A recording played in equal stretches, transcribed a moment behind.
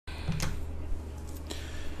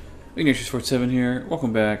Ignatius47 here.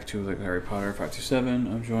 Welcome back to the Harry Potter 527.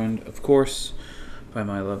 I'm joined, of course, by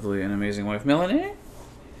my lovely and amazing wife, Melanie.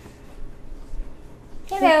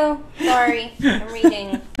 Hello. Sorry. I'm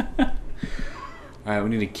reading. Alright, we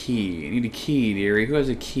need a key. I need a key, dearie. Who has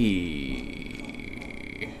a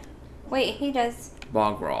key? Wait, he does.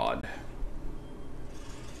 Bogrod.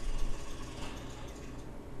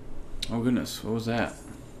 Oh goodness, what was that?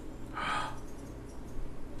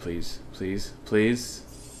 Please, please, please.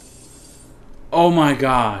 Oh my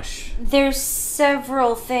gosh. There's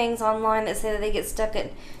several things online that say that they get stuck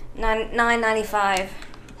at $9.95.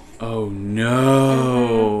 Oh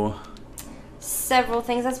no. Several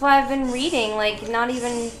things. That's why I've been reading, like not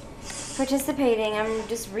even participating. I'm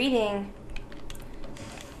just reading.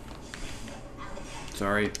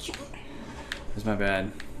 Sorry. That's my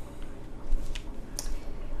bad.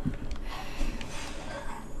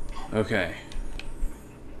 Okay.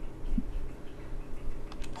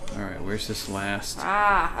 Alright, where's this last?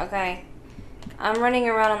 Ah, okay. I'm running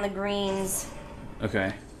around on the greens.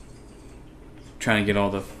 Okay. Trying to get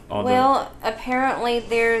all apparently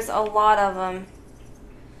there's a lot of them.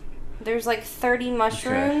 There's like 30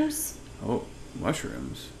 mushrooms. Okay. Oh,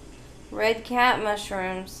 mushrooms. Red cat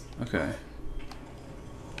mushrooms. Okay.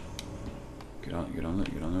 Get on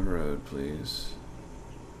the road, please.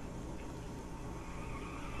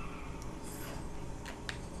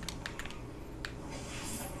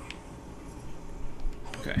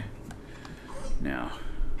 Okay. Now.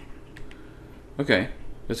 Okay,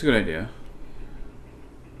 that's a good idea.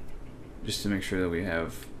 Just to make sure that we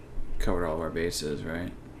have covered all of our bases,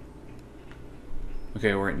 right?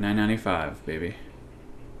 Okay, we're at $9.95, baby.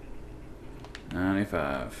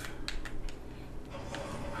 $9.95.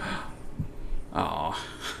 Aw.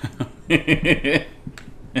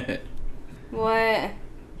 What?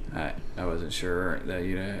 I wasn't sure that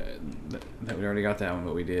that we already got that one,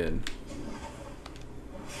 but we did.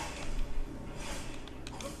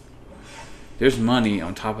 There's money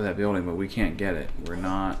on top of that building, but we can't get it.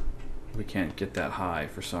 We can't get that high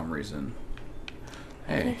for some reason.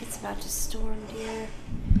 Hey. I think it's about to storm, dear.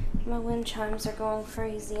 My wind chimes are going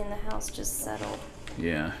crazy and the house just settled.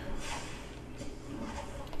 Yeah.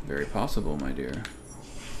 Very possible, my dear.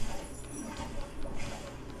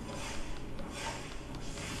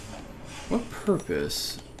 What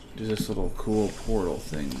purpose does this little cool portal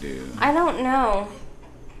thing do? I don't know.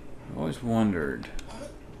 I've always wondered.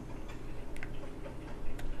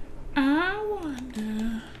 I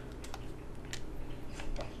wonder.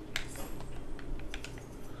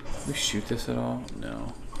 We shoot this at all?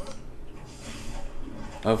 No.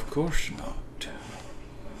 Of course not.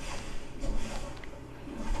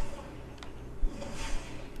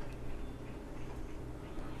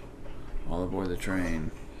 All aboard the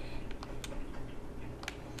train.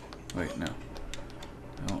 Wait, no.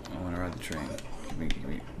 I want to ride the train. Give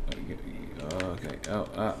me. Oh, okay.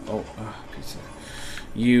 Piece of.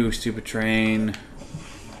 You stupid train.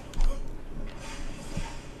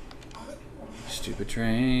 Stupid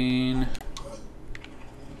train.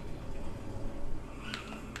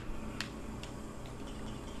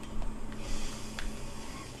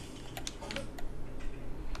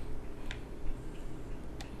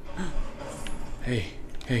 Hey.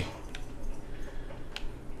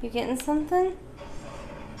 You getting something?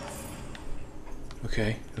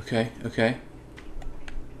 Okay.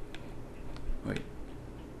 Wait.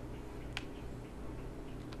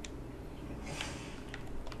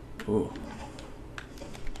 Ooh.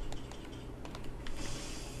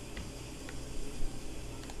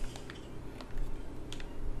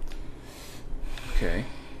 Okay.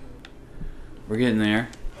 We're getting there.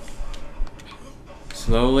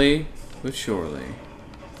 Slowly but surely.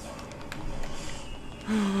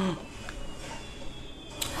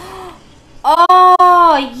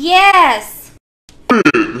 Oh, yes!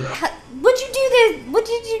 What'd you do this? What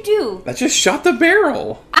did you do? I just shot the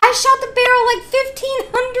barrel. I shot the barrel like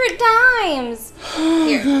 1,500 times.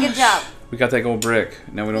 Here, good job. We got that gold brick.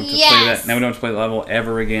 Now we don't have to play that. Now we don't have to play the level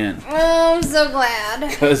ever again. Oh, I'm so glad.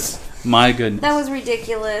 Because, my goodness. That was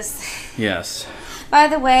ridiculous. Yes. By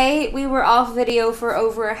the way, we were off video for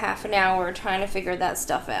over a half an hour trying to figure that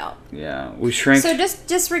stuff out. Yeah, we shrank. So just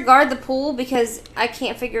disregard the pool because I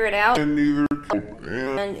can't figure it out. And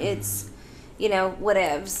it's,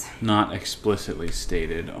 whatevs. Not explicitly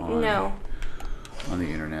stated on the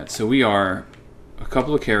internet. So we are a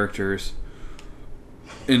couple of characters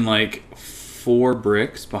in like 4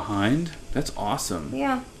 bricks behind. That's awesome.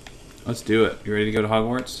 Yeah. Let's do it. You ready to go to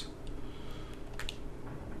Hogwarts?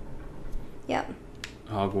 Yep.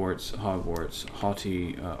 Hogwarts,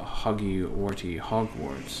 haughty, huggy, warty,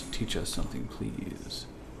 Hogwarts. Teach us something, please.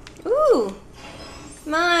 Ooh.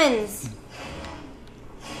 Mines.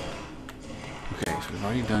 Okay, so we've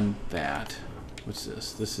already done that. What's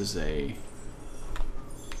this? This is a...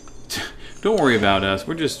 Don't worry about us.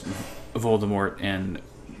 We're just Voldemort and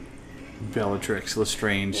Bellatrix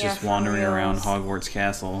Lestrange just wandering around Hogwarts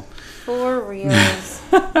Castle. For reals.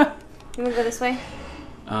 You want to go this way?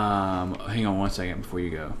 Hang on 1 second before you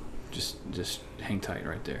go. Just hang tight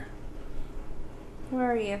right there.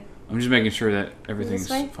 Where are you? I'm just making sure that everything's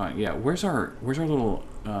fine. Yeah, where's our little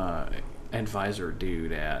advisor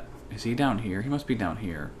dude at? Is he down here? He must be down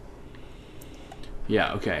here.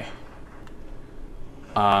 Yeah, okay.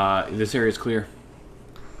 This area's clear.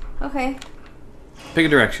 Okay. Pick a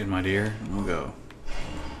direction, my dear, and we'll go.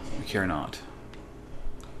 We care not.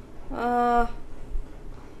 I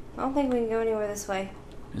don't think we can go anywhere this way.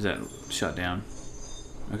 Is that shut down?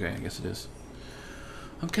 Okay, I guess it is.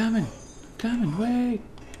 I'm coming. I'm coming. Wait.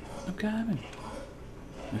 I'm coming.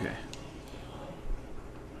 Okay.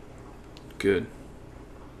 Good.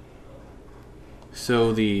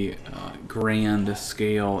 So the grand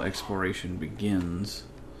scale exploration begins.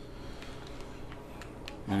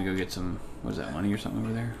 I'm gonna go get some, what is that, money or something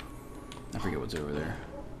over there? I forget what's over there.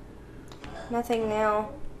 Nothing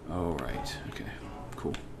now. Oh, right. Okay.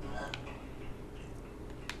 Cool.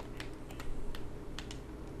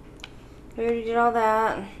 We already did all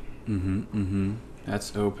that.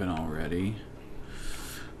 That's open already.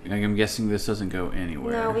 I'm guessing this doesn't go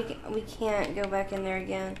anywhere. No, we can't go back in there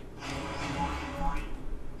again.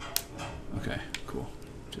 Okay, cool.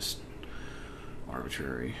 Just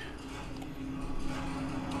arbitrary.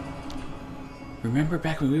 Remember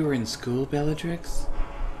back when we were in school, Bellatrix?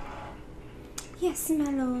 Yes,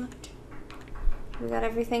 my lord. We got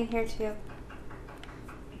everything here too.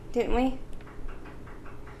 Didn't we?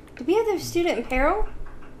 Did we have the student in peril?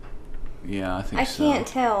 Yeah, I think so. I can't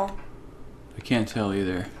tell. I can't tell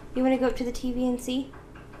either. You want to go up to the TV and see?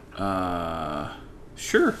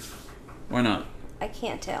 Sure. Why not? I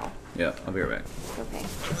can't tell. Yeah, I'll be right back. Okay.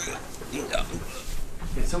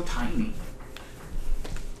 It's so tiny.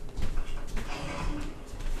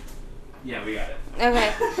 Yeah, we got it.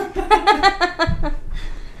 Okay.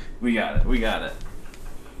 We got it. We got it.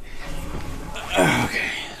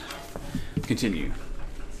 Okay. Continue.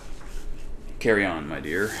 Carry on, my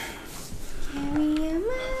dear. Carry on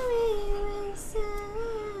my wayward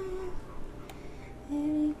son. Let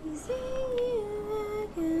me see you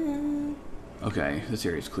again. Okay, this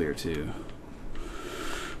area's clear too.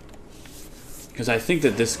 Because I think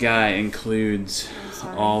that this guy includes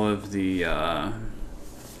all of the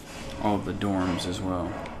dorms as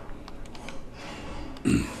well.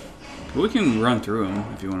 We can run through them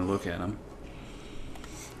if you want to look at them.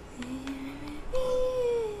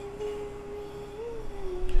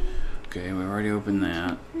 Okay, we already opened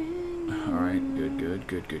that. Alright,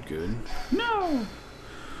 good. No!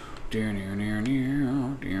 Dear, near, near,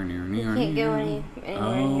 near, dear, near, near. Can't go anywhere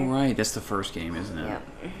Oh, here. right, that's the first game, isn't it? Yep.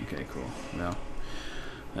 Okay, cool. Well,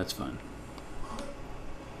 that's fun.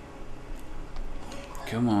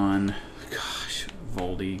 Come on. Gosh,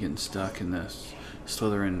 Voldy getting stuck in this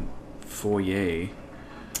Slytherin foyer.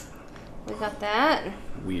 We got that.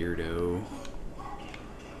 Weirdo.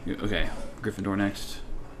 Okay, Gryffindor next.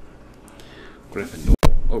 Gryffindor.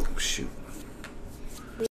 Oh, shoot.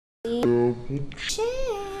 Check.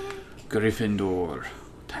 Gryffindor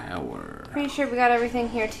Tower. Pretty sure we got everything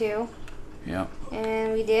here too. Yep.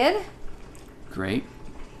 And we did? Great.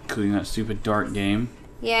 Including that stupid dart game.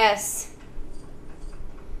 Yes.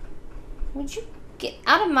 Would you get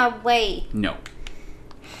out of my way? No.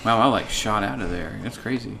 Wow, I like shot out of there. That's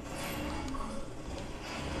crazy.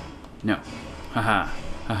 No. Haha.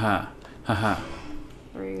 Haha. Haha.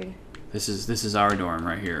 Rude. This is our dorm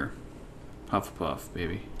right here. Hufflepuff,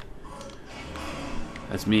 baby.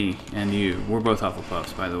 That's me and you. We're both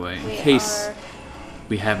Hufflepuffs, by the way. In case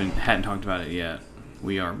we hadn't talked about it yet.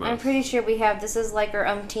 We are both. I'm pretty sure we have. This is like our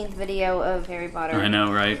umpteenth video of Harry Potter. I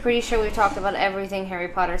know, right? Pretty sure we've talked about everything Harry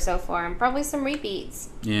Potter so far, and probably some repeats.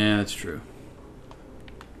 Yeah, that's true.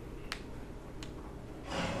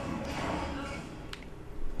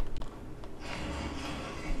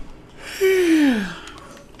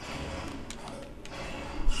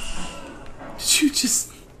 Did you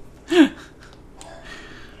just...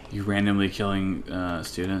 You randomly killing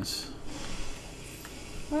students?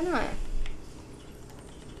 Why not?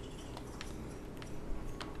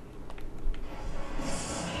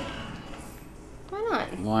 Why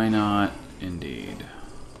not? Why not, indeed.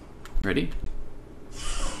 Ready?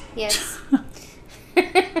 Yes.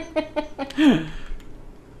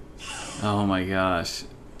 Oh my gosh.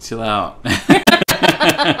 Chill out.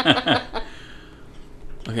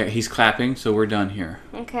 Okay, he's clapping, so we're done here.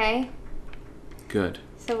 Okay. Good.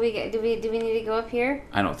 So we get. Do we need to go up here?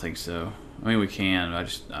 I don't think so. I mean, we can. I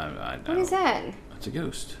What is that? It's a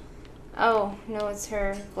ghost. Oh no, it's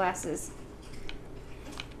her glasses.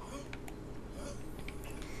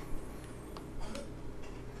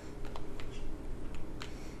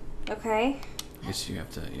 Okay. I guess you have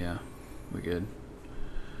to. Yeah, we good.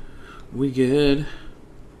 We good.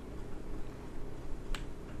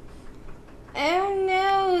 Oh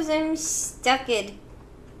no, I'm stuck it.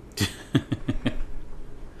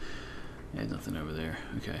 Yeah, nothing over there.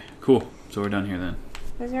 Okay, cool. So we're done here then.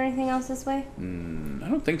 Was there anything else this way? I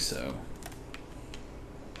don't think so.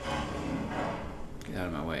 Get out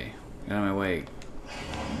of my way. Get out of my way,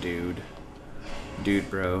 dude. Dude,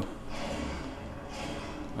 bro.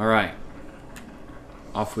 Alright.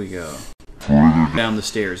 Off we go. Down the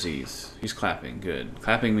stairsies. He's clapping. Good.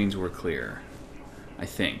 Clapping means we're clear. I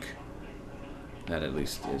think. That at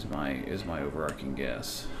least is my overarching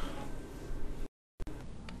guess.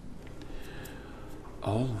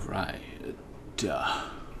 Alright. Duh.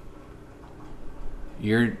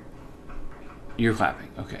 You're clapping.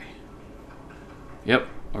 Okay. Yep.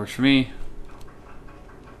 Works for me.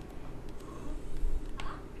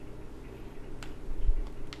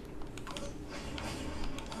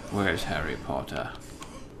 Where's Harry Potter?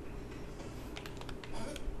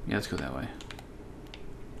 Yeah, let's go that way.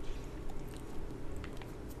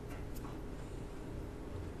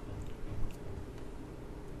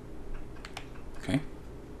 Okay.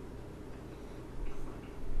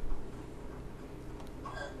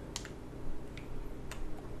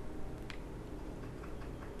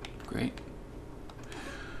 Great.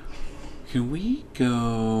 Can we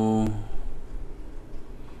go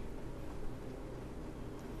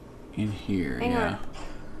in here? Hang yeah. on.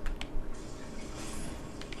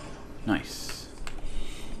 Nice.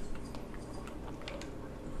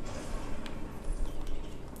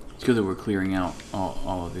 It's good that we're clearing out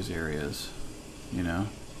all of these areas, you know?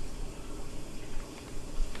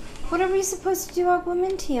 What are we supposed to do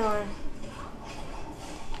Aguamenti on?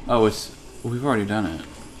 Oh, we've already done it.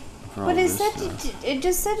 For all But this it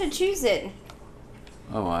just said to choose it.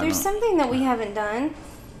 Oh, There's something that we haven't done.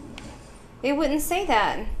 It wouldn't say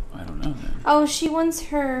that. I don't know then. Oh, she wants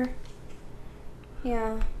her.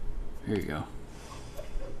 Yeah. Here you go.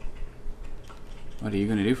 What are you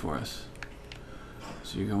gonna do for us?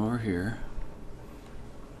 So you come over here,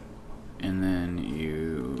 and then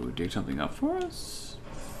you dig something up for us?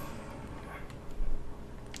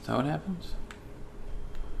 Is that what happens?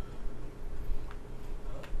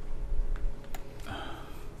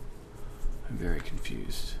 I'm very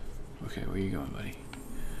confused. Okay, where are you going, buddy?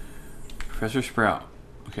 Professor Sprout.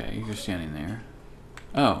 Okay, you're just standing there.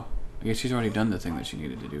 Oh, I guess she's already done the thing that she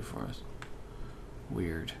needed to do for us.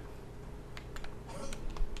 Weird.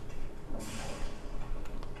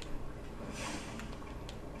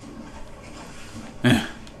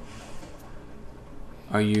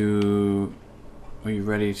 Are you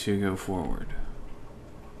ready to go forward?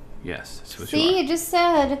 Yes, that's what you are. See, it just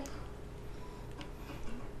said.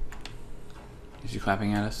 Is he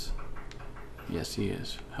clapping at us? Yes, he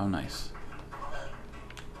is. How nice.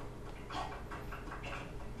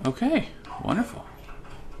 Okay, wonderful.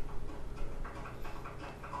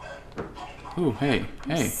 Ooh, hey,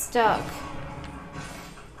 hey, Stuck.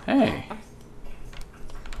 hey.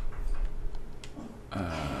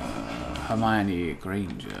 Hermione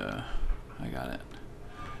Granger. I got it.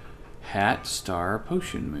 Hat, star,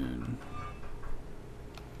 potion, moon.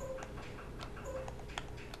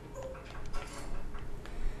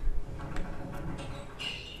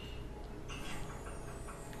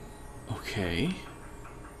 Okay.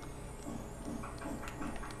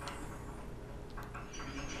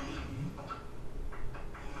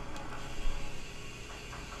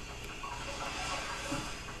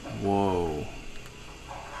 Whoa.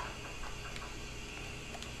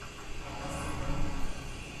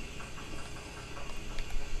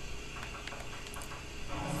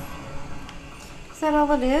 Is that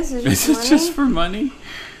all it is? Is Is just it money? just for money?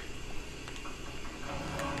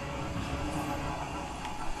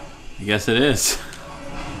 I guess it is.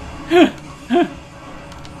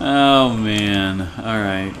 Oh man.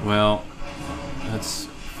 Alright, well, that's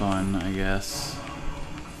fun, I guess.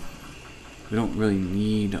 We don't really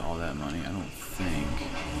need all that money, I don't think.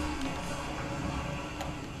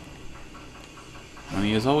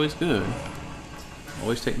 Money is always good.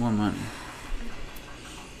 Always take more money.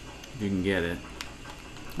 If you can get it.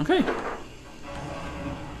 Okay.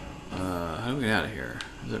 How do we get out of here?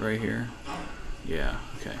 Is it right here? Yeah,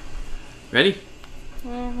 okay. Ready?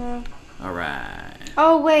 Mm-hmm. Alright.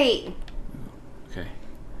 Oh, wait. Okay.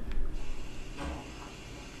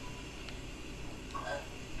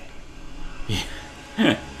 Yeah.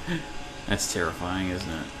 That's terrifying, isn't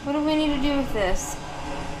it? What do we need to do with this?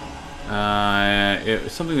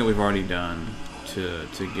 It's something that we've already done to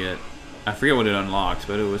get. I forget what it unlocked,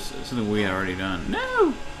 but it was something we had already done.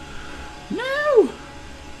 No, no,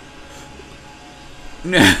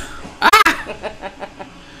 no. Ah!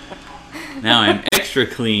 Now I'm extra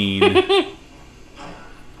clean.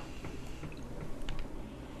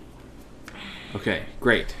 Okay,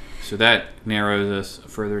 great. So that narrows us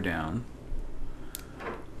further down.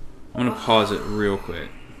 I'm gonna pause it real quick.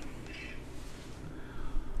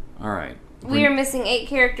 Alright. We are missing 8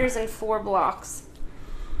 characters and 4 blocks.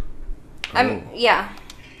 Oh, yeah.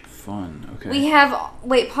 Fun. Okay. We have...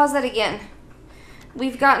 Wait, pause that again.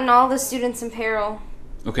 We've gotten all the students in peril.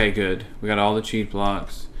 Okay, good. We got all the cheat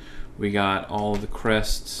blocks. We got all the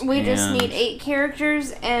crests. We just need 8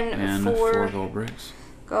 characters and 4 gold bricks.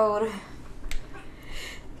 Gold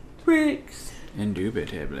bricks.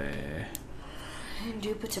 Indubitably.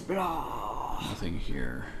 Indubitably. Nothing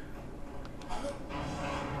here.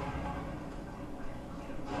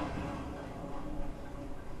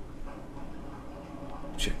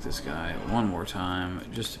 Check this guy one more time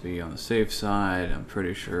just to be on the safe side. I'm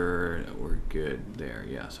pretty sure that we're good there.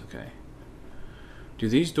 Yes, okay. Do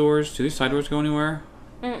these side doors go anywhere?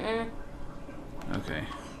 Mm-mm. Okay,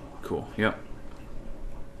 cool. Yep.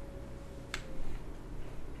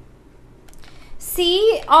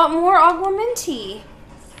 See? More augmenti.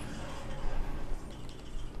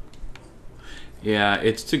 Yeah,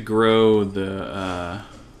 it's to grow the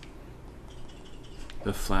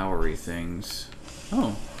flowery things.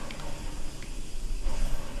 Oh.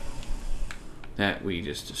 That we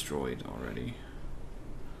just destroyed already.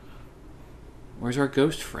 Where's our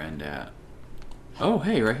ghost friend at? Oh,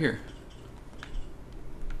 hey, right here.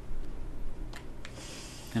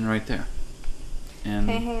 And right there. And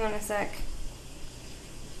Okay, hang on a sec.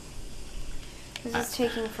 This is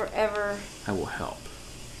taking forever. I will help.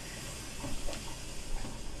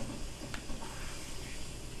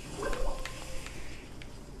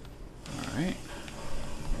 Alright.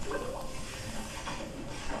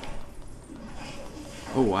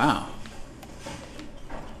 Oh, wow.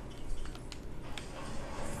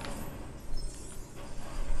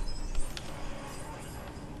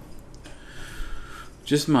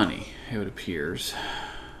 Just money, it appears.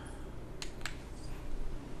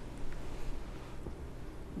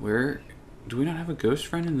 Where... Do we not have a ghost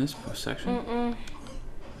friend in this section? Mm-mm.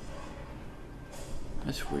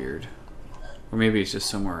 That's weird. Or maybe it's just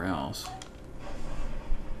somewhere else.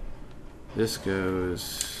 This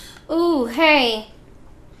goes... Ooh, hey.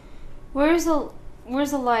 Where's the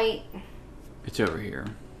light? It's over here.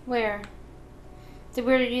 Where? Did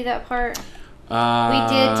we already do that part? We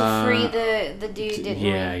did to free the dude, didn't we?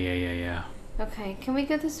 Yeah. Okay, can we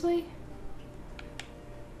go this way?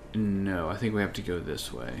 No, I think we have to go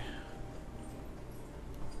this way.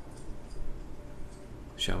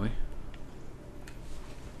 Shall we?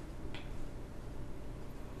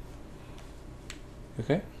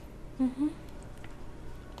 Okay. Mm-hmm.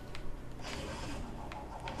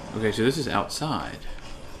 Okay, so this is outside.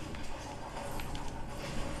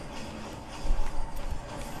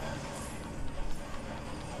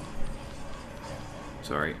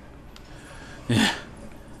 Sorry. Yeah.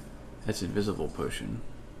 That's invisible potion.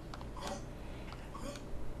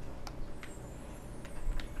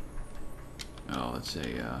 Oh, let's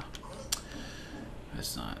say,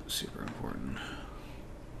 that's not super important.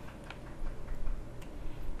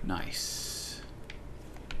 Nice.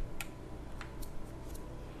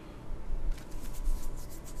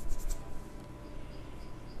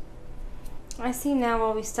 I see now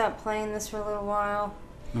why we stopped playing this for a little while.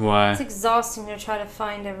 Why? It's exhausting to try to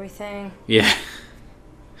find everything. Yeah.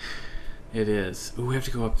 It is. Ooh, we have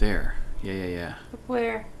to go up there. Yeah.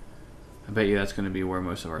 Where? I bet you that's going to be where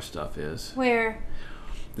most of our stuff is. Where?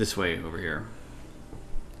 This way, over here.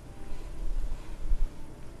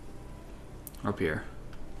 Up here.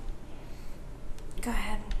 Go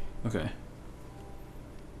ahead. Okay.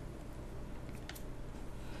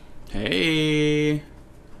 Hey!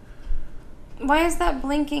 Why is that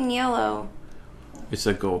blinking yellow? It's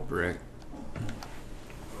a gold brick.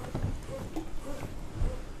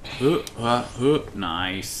 Ooh,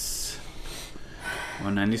 nice.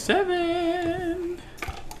 197.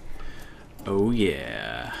 Oh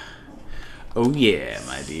yeah. Oh yeah,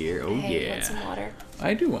 my dear. Oh Hey, yeah. want some water?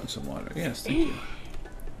 I do want some water. Yes, thank you.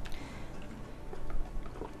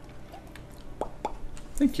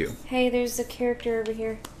 Thank you. Hey, there's a character over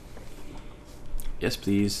here. Yes,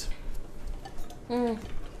 please.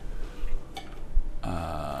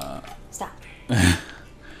 Stop.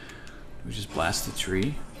 We just blast the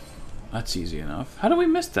tree. That's easy enough. How did we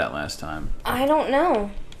miss that last time? I don't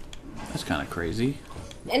know. That's kind of crazy.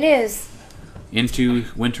 It is. Into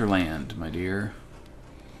Winterland, my dear.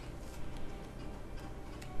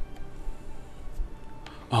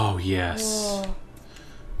 Oh, yes. Oh.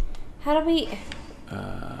 How do we...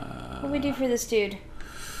 what do we do for this dude?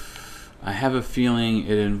 I have a feeling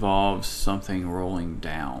it involves something rolling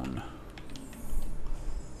down.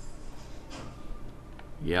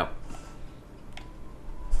 Yep.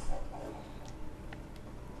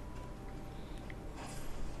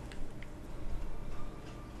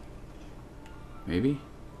 Maybe?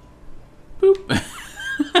 Boop.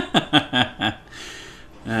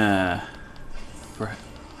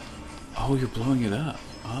 Oh, you're blowing it up.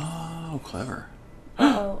 Oh, clever.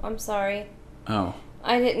 Oh, I'm sorry. Oh.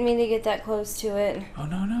 I didn't mean to get that close to it. Oh,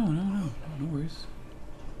 no worries.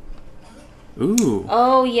 Ooh.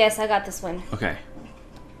 Oh, yes, I got this one. Okay.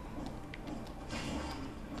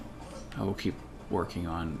 I will keep working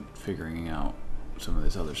on figuring out some of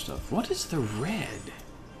this other stuff. What is the red?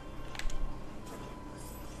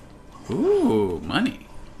 Ooh, money.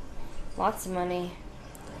 Lots of money.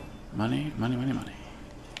 Money.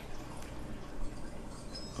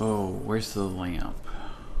 Oh, where's the lamp?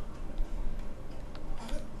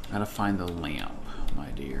 Gotta find the lamp, my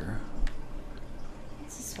dear.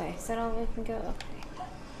 It's this way. Is that all we can go? Okay.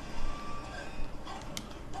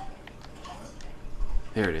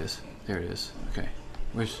 There it is. Okay.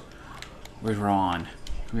 Where's Ron?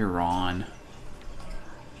 Come here, Ron.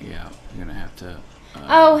 Yeah, you're gonna have to...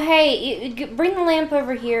 oh, hey, bring the lamp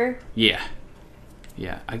over here.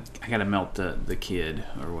 Yeah, I gotta melt the kid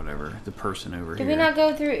or whatever, the person over here. Did we not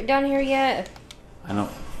go through down here yet? I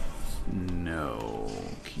don't know.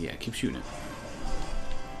 Yeah, keep shooting it.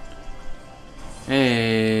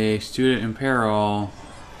 Hey, student in peril.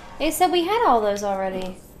 They said we had all those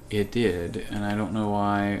already. It did, and I don't know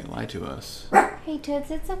why it lied to us. Hey, Toots,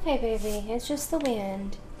 it's okay, baby. It's just the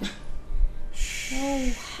wind. Shh.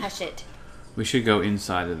 Oh, hush it. We should go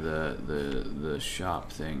inside of the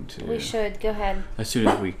shop thing too. We should. Go ahead. As soon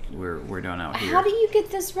as we're done out here. How do you get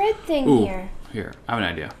this red thing Ooh, here? Here, I have an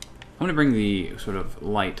idea. I'm gonna bring the sort of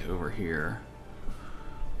light over here.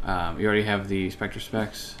 You already have the Spectre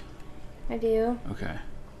specs? I do. Okay.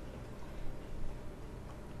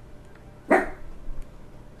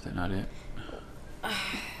 Is that not it?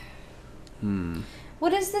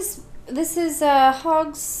 What is this? This is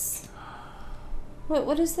Hogs.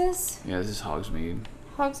 What is this? Yeah, this is Hogsmeade.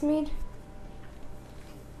 Hogsmeade?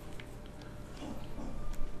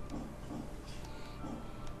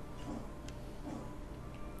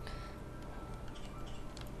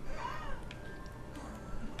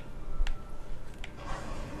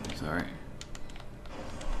 Sorry.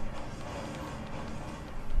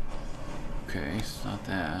 Okay, it's not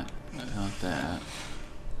that. Not that.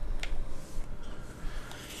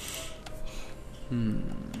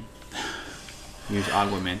 Use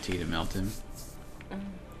Aguamenti to melt him.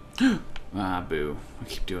 Ah, boo. I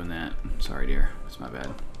keep doing that. Sorry, dear. It's my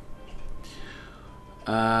bad.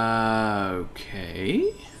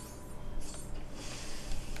 Okay.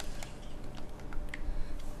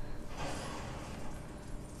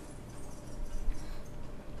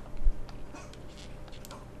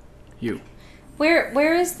 You.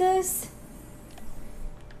 Where is this?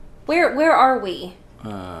 Where are we?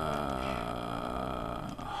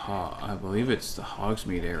 I believe it's the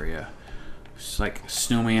Hogsmeade area. It's like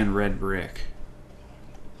snowman red brick.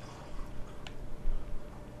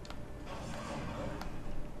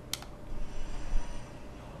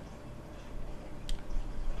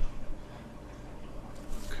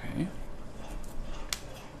 Okay.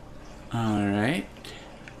 All right.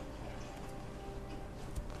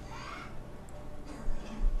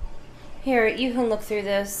 Here, you can look through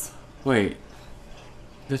this. Wait.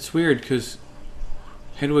 That's weird because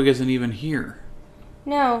Hedwig isn't even here.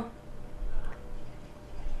 No.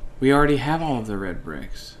 We already have all of the red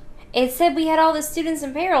bricks. It said we had all the students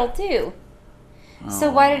in peril, too.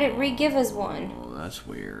 So why did it re-give us one? Oh, that's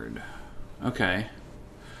weird. Okay.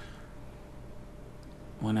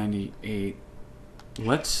 198.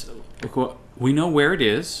 Let's... Look, we know where it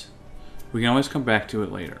is. We can always come back to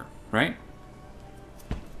it later, right?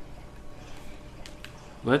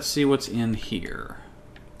 Let's see what's in here.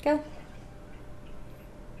 Go.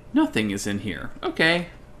 Nothing is in here. Okay.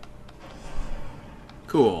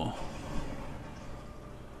 Cool.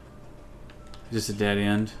 Is this a dead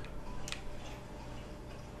end?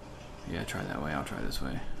 Yeah, try that way. I'll try this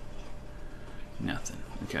way. Nothing.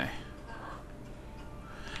 Okay.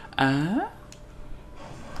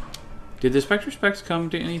 Did the Spectre specs come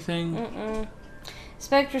to anything?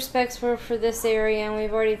 Spectre specs were for this area, and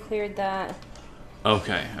we've already cleared that.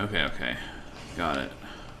 Okay, okay, okay. Got it.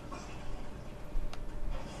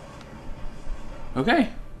 Okay,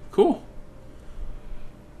 cool.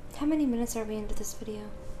 How many minutes are we into this video?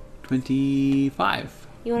 25.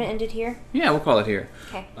 You want to end it here? Yeah, we'll call it here.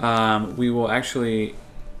 Okay. We will actually,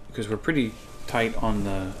 because we're pretty tight on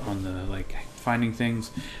the like finding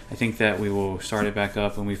things. I think that we will start it back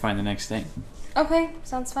up when we find the next thing. Okay,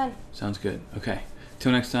 sounds fun. Sounds good. Okay.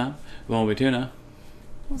 Till next time, we'll be tuna.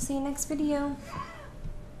 We'll see you next video.